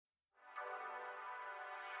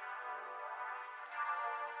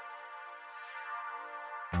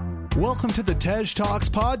Welcome to the Tej Talks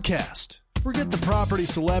podcast. Forget the property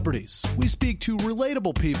celebrities. We speak to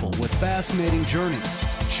relatable people with fascinating journeys,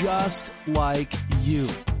 just like you.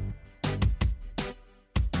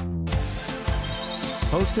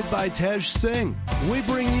 Hosted by Tej Singh, we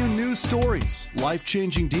bring you news stories,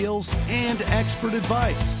 life-changing deals, and expert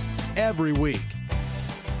advice every week.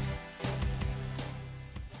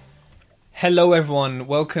 Hello everyone,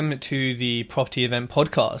 welcome to the Property Event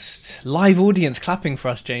Podcast. Live audience clapping for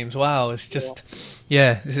us, James. Wow, it's just,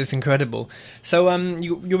 this is incredible. So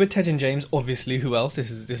you're with Tej and James, obviously. Who else? This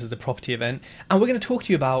is the Property Event. And we're going to talk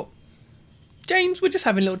to you about, James, we're just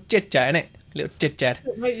having a little chit-chat, innit? A little chit-chat.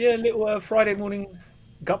 Yeah, a little Friday morning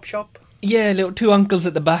gup shop. Yeah, little two uncles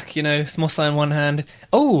at the back, you know, samosa in one hand.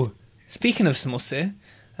 Oh, speaking of samosa,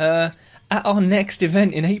 at our next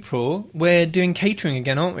event in April, we're doing catering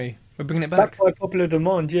again, aren't we? We're bringing it back. By popular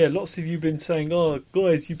demand, yeah. Lots of you been saying, oh,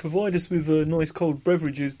 guys, you provide us with nice cold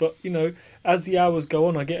beverages. But, you know, as the hours go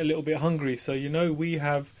on, I get a little bit hungry. So, you know, we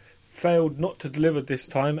have failed not to deliver this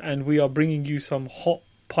time. And we are bringing you some hot,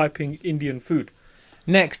 piping Indian food.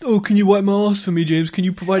 Next, can you wipe my arse for me, James? Can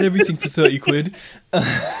you provide everything for 30 quid?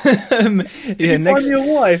 Find me a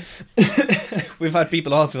wife. We've had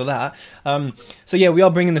people ask for that. We are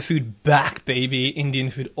bringing the food back, baby. Indian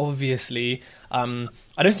food, obviously.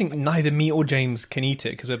 I don't think neither me or James can eat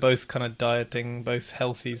it because we're both kind of dieting, both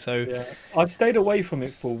healthy. So yeah. I've stayed away from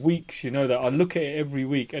it for weeks, you know that. I look at it every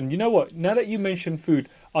week. And you know what? Now that you mentioned food,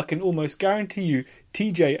 I can almost guarantee you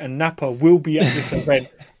TJ and Napa will be at this event.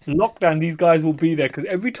 Lockdown, these guys will be there because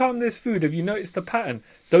every time there's food, have you noticed the pattern?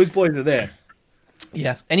 Those boys are there.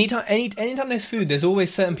 Yeah, anytime there's food, there's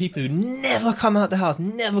always certain people who never come out the house,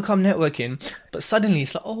 never come networking, but suddenly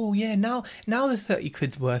it's like, oh yeah, now the 30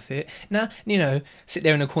 quid's worth it. Now, you know, sit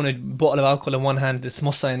there in a corner, bottle of alcohol in one hand, the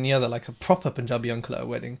samosa in the other, like a proper Punjabi uncle at a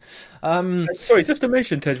wedding. Sorry, just to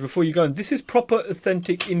mention, Tej, before you go on, this is proper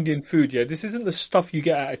authentic Indian food, yeah? This isn't the stuff you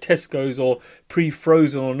get out of Tesco's or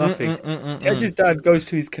pre-frozen or nothing. Tej's dad goes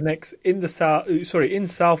to his connects in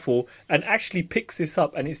Southall and actually picks this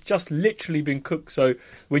up, and it's just literally been cooked. So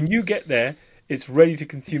when you get there, it's ready to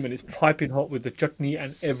consume and it's piping hot with the chutney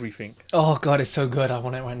and everything. Oh God, it's so good. I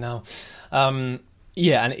want it right now.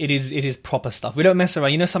 Yeah, and it is proper stuff. We don't mess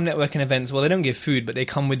around. You know, some networking events, well, they don't give food, but they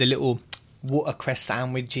come with the little watercress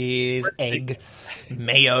sandwiches, egg,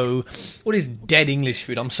 mayo, all this dead English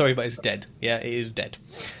food. I'm sorry, but it's dead. Yeah, it is dead.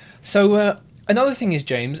 So another thing is,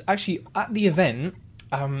 James, actually at the event,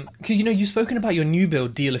 because, you know, you've spoken about your new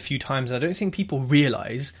build deal a few times. And I don't think people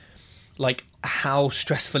realise like how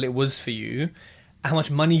stressful it was for you, how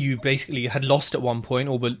much money you basically had lost at one point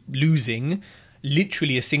or were losing,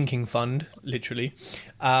 literally a sinking fund, literally.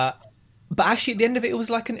 But actually at the end of it, it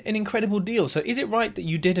was like an incredible deal. So is it right that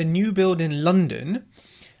you did a new build in London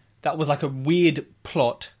that was like a weird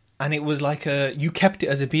plot and it was like you kept it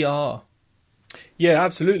as a BR? Yeah,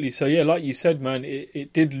 absolutely. So yeah, like you said, man,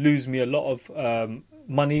 it did lose me a lot of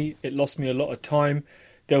money. It lost me a lot of time.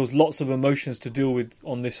 There was lots of emotions to deal with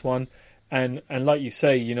on this one. And like you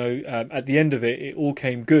say, you know, at the end of it, it all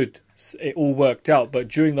came good. It all worked out. But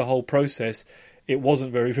during the whole process, it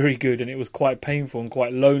wasn't very, very good. And it was quite painful and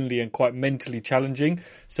quite lonely and quite mentally challenging.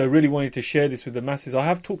 So really wanted to share this with the masses. I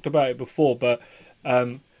have talked about it before, but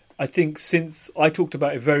I think since I talked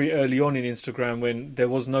about it very early on in Instagram when there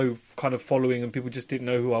was no kind of following and people just didn't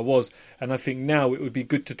know who I was. And I think now it would be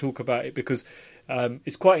good to talk about it because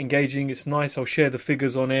it's quite engaging. It's nice. I'll share the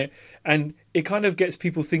figures on it. And it kind of gets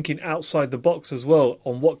people thinking outside the box as well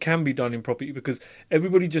on what can be done in property because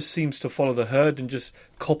everybody just seems to follow the herd and just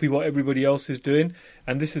copy what everybody else is doing.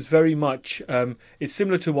 And this is very much, it's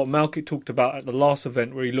similar to what Malkit talked about at the last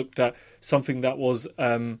event where he looked at something that was,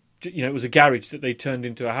 it was a garage that they turned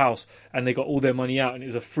into a house and they got all their money out and it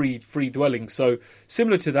was a free dwelling. So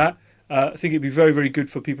similar to that, I think it'd be very, very good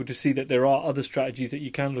for people to see that there are other strategies that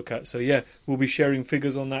you can look at. So yeah, we'll be sharing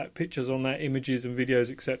figures on that, pictures on that, images and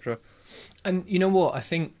videos, etc. And you know what? I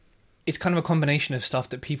think it's kind of a combination of stuff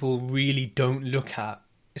that people really don't look at,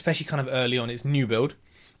 especially kind of early on. It's new build,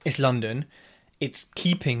 it's London, it's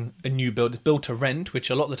keeping a new build, it's built to rent, which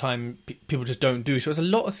a lot of the time people just don't do. So there's a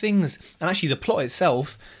lot of things, and actually the plot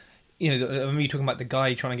itself, you know, when you're talking about the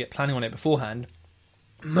guy trying to get planning on it beforehand,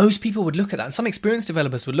 most people would look at that, and some experienced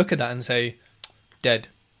developers would look at that and say, dead.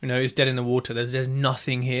 You know, it's dead in the water. There's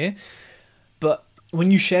nothing here. But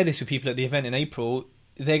when you share this with people at the event in April,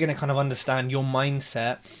 they're going to kind of understand your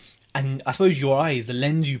mindset and I suppose your eyes, the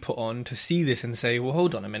lens you put on to see this and say, well,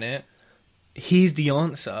 hold on a minute. Here's the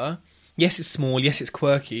answer. Yes, it's small. Yes, it's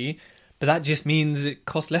quirky. But that just means it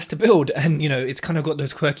costs less to build. And, you know, it's kind of got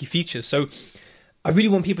those quirky features. So I really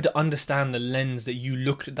want people to understand the lens that you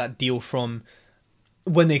looked at that deal from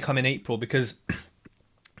when they come in April, because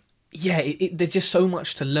yeah, there's just so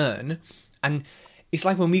much to learn. And it's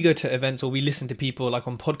like when we go to events or we listen to people like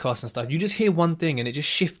on podcasts and stuff, you just hear one thing and it just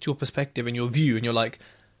shifts your perspective and your view, and you're like,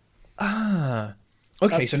 okay,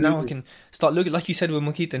 absolutely. So now I can start looking, like you said with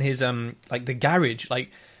Mukit and his like the garage,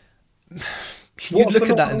 like you look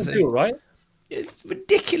at that and say, deal, right? It's a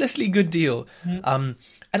ridiculously good deal. And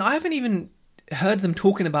I haven't even heard them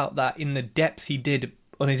talking about that in the depth he did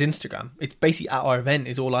on his Instagram. It's basically at our event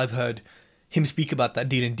is all I've heard him speak about that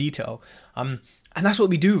deal in detail. And that's what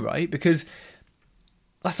we do, right? Because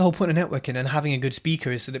that's the whole point of networking and having a good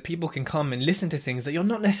speaker, is so that people can come and listen to things that you're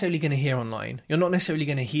not necessarily going to hear online. You're not necessarily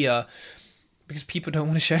going to hear because people don't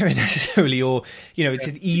want to share it necessarily, or, you know, it's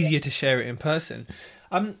easier to share it in person.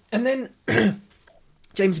 And then,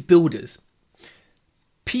 James, builders.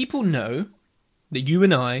 People know that you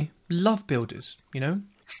and I love builders, you know?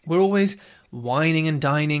 We're always whining and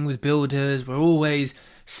dining with builders. We're always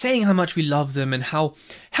saying how much we love them and how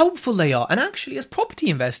helpful they are. And actually, as property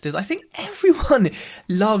investors, I think everyone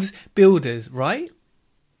loves builders, right?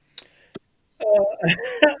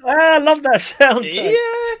 I love that sound.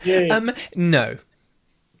 Yeah. No.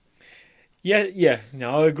 Yeah.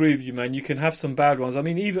 No, I agree with you, man. You can have some bad ones. I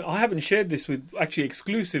mean, even I haven't shared this with, actually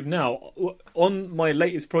exclusive now. On my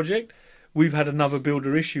latest project, we've had another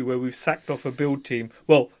builder issue where we've sacked off a build team.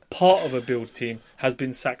 Well, part of a build team has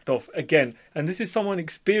been sacked off again. And this is someone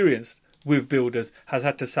experienced with builders has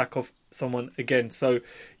had to sack off someone again. So,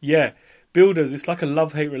 yeah, builders, it's like a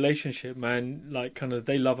love-hate relationship, man. Like, kind of,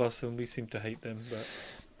 they love us and we seem to hate them.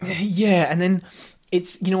 But yeah, and then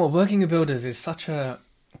it's, you know what, working with builders is such a...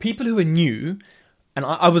 People who are new, and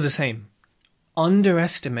I was the same,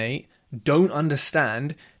 underestimate, don't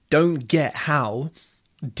understand, don't get how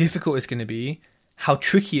difficult it's going to be, how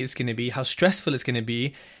tricky it's going to be, how stressful it's going to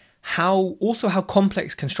be, how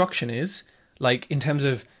complex construction is, like in terms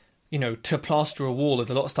of, you know, to plaster a wall, there's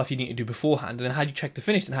a lot of stuff you need to do beforehand, and then how do you check the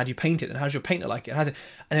finish, and how do you paint it, and how does your painter like it, and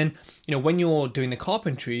then, you know, when you're doing the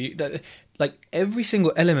carpentry, like every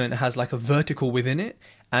single element has like a vertical within it,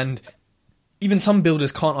 and even some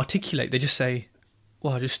builders can't articulate, they just say,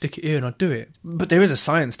 well, I'll just stick it here and I'll do it. But there is a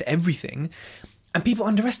science to everything, and people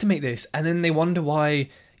underestimate this, and then they wonder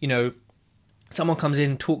why, you know, someone comes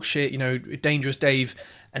in, talks shit, you know, Dangerous Dave,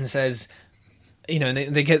 and says, you know,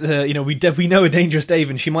 they get the, you know, we know a Dangerous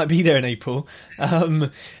Dave, and she might be there in April,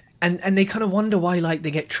 and they kind of wonder why, like,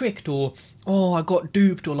 they get tricked, or, oh, I got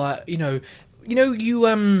duped, or like, you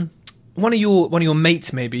one of your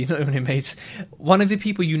mates, maybe, not even your mates, one of the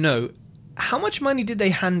people you know, how much money did they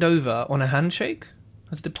hand over on a handshake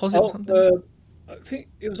as a deposit or something? I think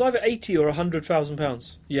it was either 80 or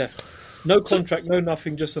 £100,000. Yeah, no contract, no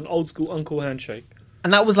nothing, just an old school uncle handshake.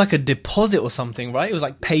 And that was like a deposit or something, right? It was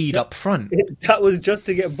like paid up front. That was just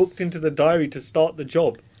to get booked into the diary to start the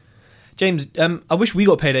job. James, I wish we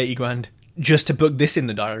got paid 80 grand just to book this in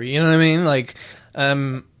the diary. You know what I mean? Like,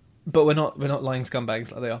 but we're not lying scumbags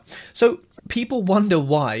like they are. So people wonder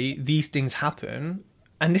why these things happen.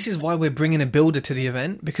 And this is why we're bringing a builder to the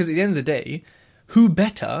event, because at the end of the day, who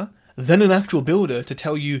better than an actual builder to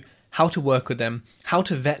tell you how to work with them, how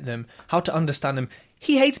to vet them, how to understand them.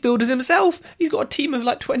 He hates builders himself. He's got a team of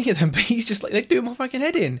like 20 of them, but he's just like, they do my fucking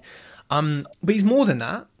head in. But he's more than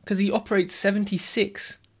that, because he operates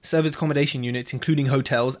 76 service accommodation units, including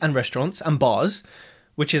hotels and restaurants and bars,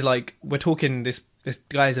 which is like, we're talking, this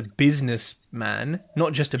guy is a businessman,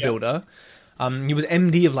 not just a builder. He was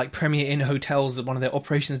MD of like Premier Inn Hotels at one of their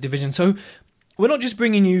operations divisions. So we're not just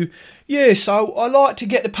bringing you, so I like to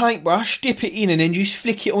get the paintbrush, dip it in, and then just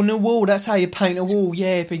flick it on the wall. That's how you paint a wall.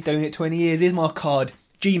 Yeah, been doing it 20 years. Here's my card.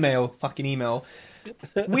 Gmail, fucking email.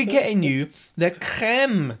 We're getting you the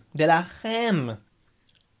creme de la creme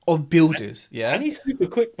of builders, yeah? And he's super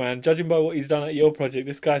quick, man. Judging by what he's done at your project,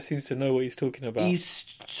 this guy seems to know what he's talking about.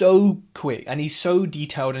 He's so quick, and he's so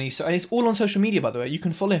detailed, and it's all on social media, by the way. You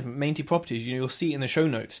can follow him, Main T Properties. You'll see it in the show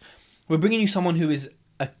notes. We're bringing you someone who is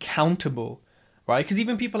accountable, right? Because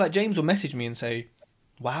even people like James will message me and say,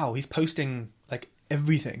 wow, he's posting, like,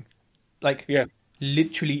 everything. Like,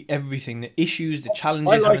 literally everything. The issues, the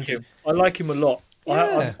challenges. I like him a lot.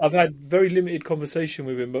 Yeah. I've had very limited conversation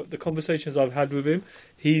with him, but the conversations I've had with him,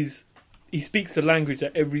 he speaks the language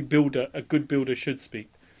that every builder, a good builder, should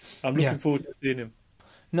speak. I'm looking forward to seeing him.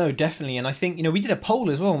 No, definitely. And I think, you know, we did a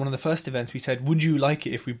poll as well. One of the first events, we said, would you like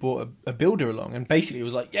it if we brought a builder along? And basically it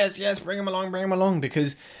was like, yes, bring him along.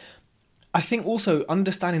 Because I think also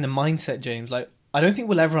understanding the mindset, James, like, I don't think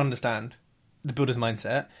we'll ever understand the builder's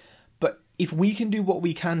mindset. But if we can do what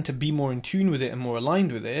we can to be more in tune with it and more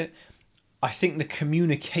aligned with it, I think the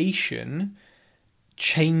communication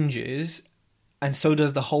changes and so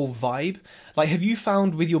does the whole vibe. Like, have you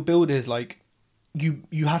found with your builders, like,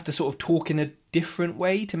 you have to sort of talk in a different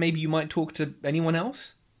way to maybe you might talk to anyone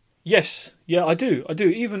else? Yes, yeah, I do.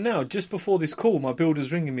 Even now, just before this call, my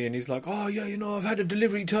builder's ringing me and he's like, "Oh yeah, I've had a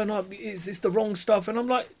delivery turn up. It's the wrong stuff." And I'm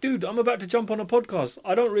like, "Dude, I'm about to jump on a podcast.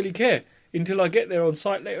 I don't really care until I get there on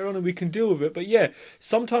site later on and we can deal with it." But yeah,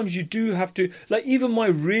 sometimes you do have to, like, even my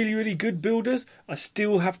really, really good builders, I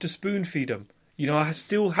still have to spoon feed them. I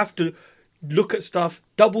still have to look at stuff,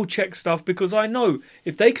 double check stuff, because I know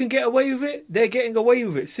if they can get away with it, they're getting away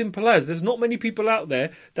with it. Simple as. There's not many people out there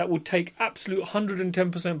that will take absolute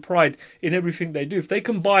 110% pride in everything they do. If they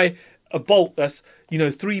can buy a bolt that's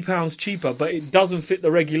 £3 cheaper, but it doesn't fit the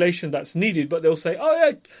regulation that's needed, but they'll say, "Oh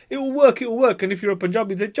yeah, it will work." And if you're a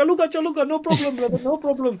Punjabi, they say, "Chaluka, no problem, brother, no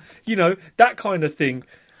problem." That kind of thing.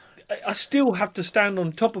 I still have to stand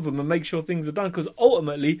on top of them and make sure things are done, because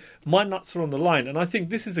ultimately my nuts are on the line. And I think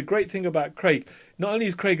this is the great thing about Craig. Not only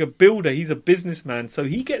is Craig a builder, he's a businessman, so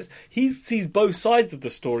he sees both sides of the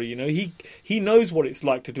story. He knows what it's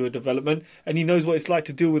like to do a development, and he knows what it's like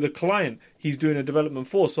to deal with a client he's doing a development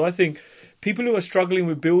for. So I think people who are struggling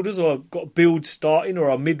with builders, or have got builds starting, or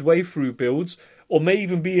are midway through builds, or may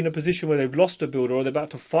even be in a position where they've lost a builder or they're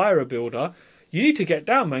about to fire a builder, you need to get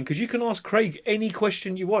down, man, because you can ask Craig any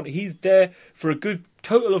question you want. He's there for a good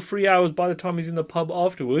total of 3 hours by the time he's in the pub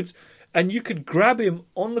afterwards, and you could grab him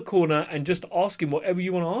on the corner and just ask him whatever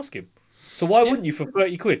you want to ask him. So why wouldn't you for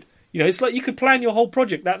 30 quid? It's like you could plan your whole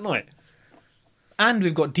project that night. And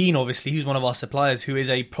we've got Dean, obviously, who's one of our suppliers, who is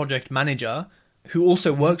a project manager, who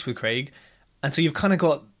also works with Craig. And so you've kind of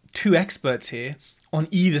got two experts here on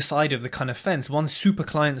either side of the kind of fence. One's super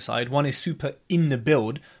client side, one is super in the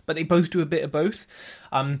build, but they both do a bit of both.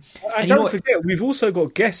 And don't forget, we've also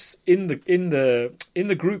got guests in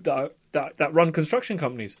the group that run construction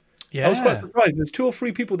companies. Yeah. I was quite surprised. There's 2 or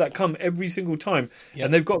 3 people that come every single time,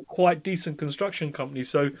 and they've got quite decent construction companies.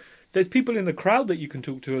 So there's people in the crowd that you can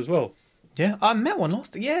talk to as well. Yeah, I met one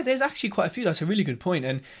last. Yeah, there's actually quite a few. That's a really good point.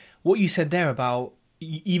 And what you said there about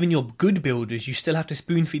even your good builders, you still have to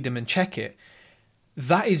spoon feed them and check it.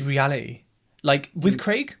 That is reality. Like, with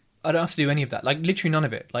Craig, I don't have to do any of that. Like, literally none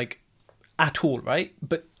of it. Like, at all, right?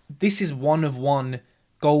 But this is one of one,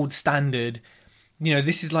 gold standard.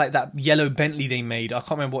 This is like that yellow Bentley they made. I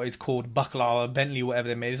can't remember what it's called. Buckler, Bentley, whatever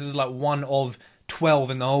they made. This is like one of 12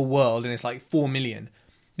 in the whole world, and it's like 4 million.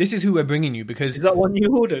 This is who we're bringing you, because... Is that one you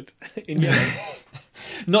ordered in yellow?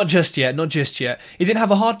 Not just yet. It didn't have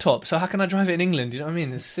a hard top, so how can I drive it in England? You know what I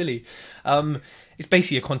mean? It's silly. It's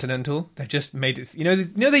basically a Continental. They've just made it.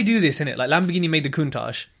 They do this, innit? Like Lamborghini made the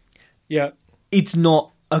Countach. Yeah. It's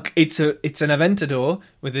not. It's an Aventador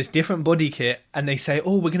with a different body kit, and they say,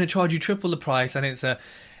 "Oh, we're going to charge you triple the price," and it's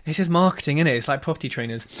just marketing, innit? It's like property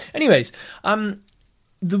trainers. Anyways,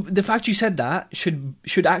 the fact you said that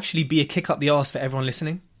should actually be a kick up the arse for everyone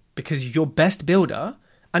listening, because your best builder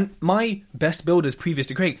and my best builders previous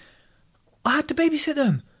to Craig, I had to babysit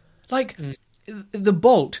them. Like the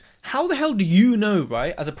bolt. How the hell do you know,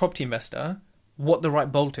 right, as a property investor, what the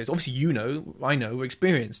right bolt is? Obviously, I know, we're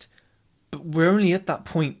experienced. But we're only at that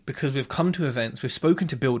point because we've come to events, we've spoken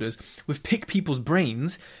to builders, we've picked people's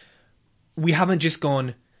brains. We haven't just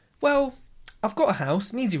gone, well, I've got a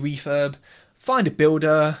house, needs a refurb, find a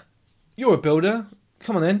builder, you're a builder,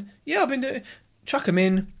 come on then. Yeah, I've been doing, chuck them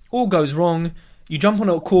in, all goes wrong. You jump on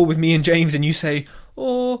a call with me and James and you say,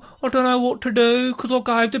 "Oh, I don't know what to do because I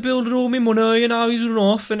gave the builder all my money and now he's run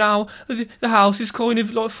off and now the house is kind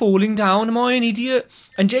of like falling down. Am I an idiot?"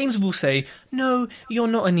 And James will say, "No, you're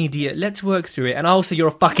not an idiot. Let's work through it." And I'll say, "You're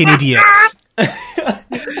a fucking idiot." Do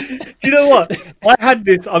you know what? I had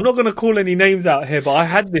this, I'm not going to call any names out here, but I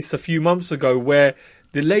had this a few months ago where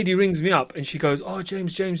the lady rings me up and she goes, "Oh,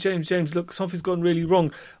 James, look, something's gone really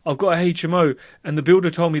wrong. I've got a HMO and the builder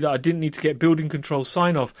told me that I didn't need to get building control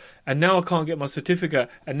sign off and now I can't get my certificate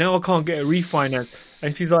and now I can't get a refinance."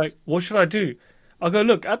 And she's like, "What should I do?" I go,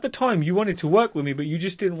 "Look, at the time you wanted to work with me, but you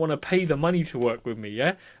just didn't want to pay the money to work with me,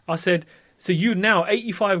 yeah?" I said, "So you now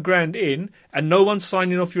 85 grand in and no one's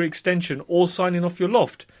signing off your extension or signing off your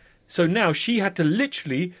loft." So now she had to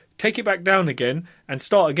literally take it back down again and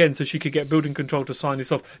start again so she could get building control to sign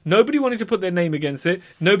this off. Nobody wanted to put their name against it.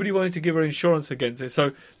 Nobody wanted to give her insurance against it.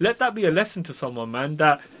 So let that be a lesson to someone, man,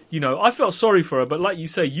 that, I felt sorry for her, but like you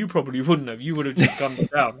say, you probably wouldn't have. You would have just gunned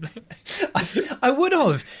it down. I would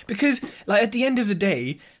have, because like at the end of the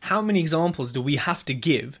day, how many examples do we have to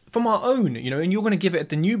give from our own, and you're going to give it at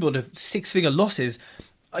the new build of 6-figure losses.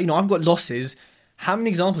 I've got losses. How many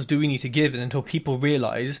examples do we need to give until people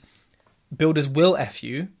realise builders will F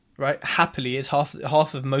you, right? Happily, it's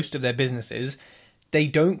half of most of their businesses. They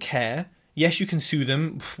don't care. Yes, you can sue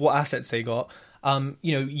them, what assets they got.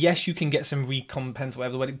 Yes, you can get some recompense,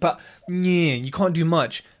 whatever the wedding, but yeah, you can't do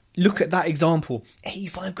much. Look at that example: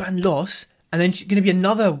 85 grand loss, and then going to be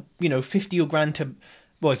another, 50 or grand to.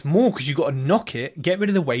 Well, it's more because you got to knock it, get rid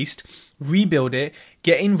of the waste, rebuild it,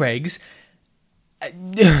 get in regs.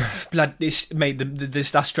 Blood,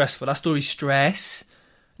 that's stressful. That story's stress.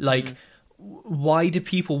 Like, why do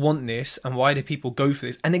people want this, and why do people go for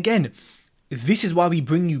this? And again, this is why we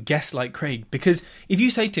bring you guests like Craig, because if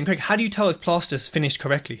you say to him, Craig, how do you tell if plaster's finished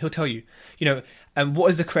correctly? He'll tell you, and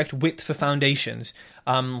what is the correct width for foundations?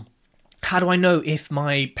 How do I know if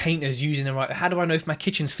my painter's using the right? How do I know if my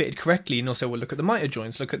kitchen's fitted correctly? And also, well, look at the miter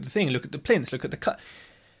joints, look at the thing, look at the plinths, look at the cut.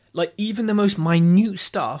 Like, even the most minute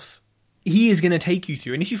stuff, he is going to take you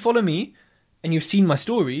through. And if you follow me and you've seen my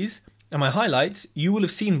stories and my highlights, you will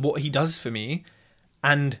have seen what he does for me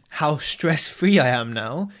and how stress-free I am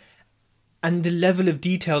now and the level of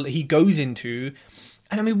detail that he goes into.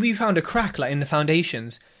 And I mean, we found a crack like in the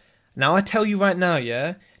foundations. Now, I tell you right now,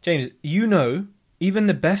 yeah, James, even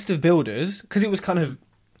the best of builders, because it was kind of,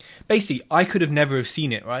 basically, I could have never have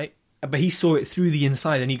seen it, right? But he saw it through the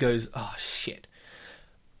inside and he goes, oh, shit.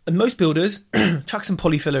 And most builders, chuck some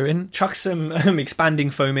polyfiller in, chuck some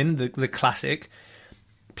expanding foam in, the classic,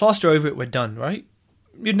 plaster over it, we're done, right?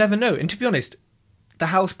 You'd never know. And to be honest, the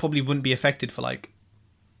house probably wouldn't be affected for like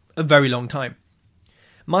a very long time.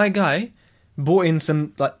 My guy brought in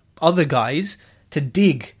some like other guys to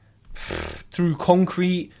dig through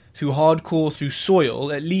concrete, through hardcore, through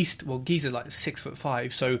soil, at least, well, Giza's like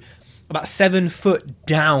 6'5", so about 7 foot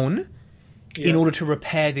down in order to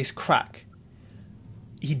repair this crack.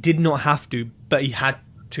 He did not have to, but he had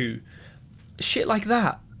to. Shit like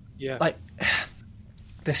that. Yeah. Like,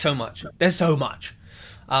 there's so much.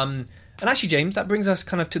 And actually, James, that brings us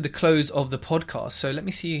kind of to the close of the podcast. So let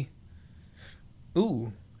me see.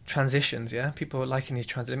 Ooh, transitions, yeah? People are liking these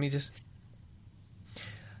transitions. Let me just...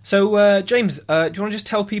 So, James, do you want to just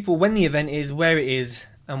tell people when the event is, where it is,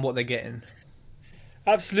 and what they're getting?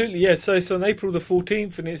 Absolutely, yeah. So it's on April the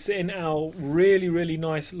 14th, and it's in our really, really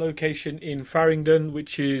nice location in Farringdon,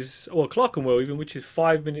 which is, or Clerkenwell even, which is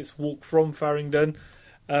 5 minutes walk from Farringdon.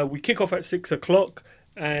 We kick off at 6 o'clock,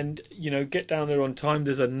 and, get down there on time.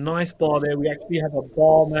 There's a nice bar there. We actually have a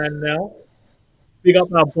barman now. Big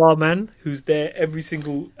up our barman, who's there every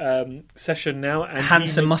single session now. And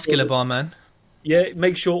handsome, muscular barman. Yeah,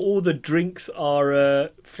 make sure all the drinks are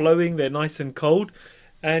flowing. They're nice and cold.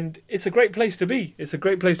 And it's a great place to be. It's a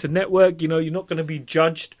great place to network. You're not going to be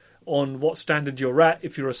judged on what standard you're at.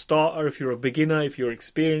 If you're a starter, if you're a beginner, if you're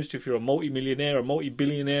experienced, if you're a multi-millionaire, a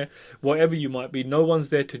multi-billionaire, whatever you might be, no one's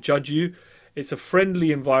there to judge you. It's a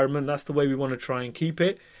friendly environment. That's the way we want to try and keep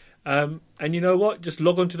it. And you know what? Just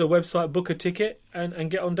log onto the website, book a ticket, and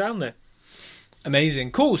get on down there.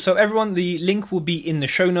 Amazing. Cool. So everyone, the link will be in the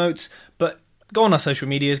show notes, but go on our social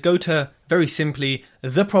medias, go to, very simply,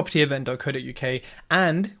 thepropertyevent.co.uk,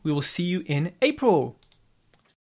 and we will see you in April.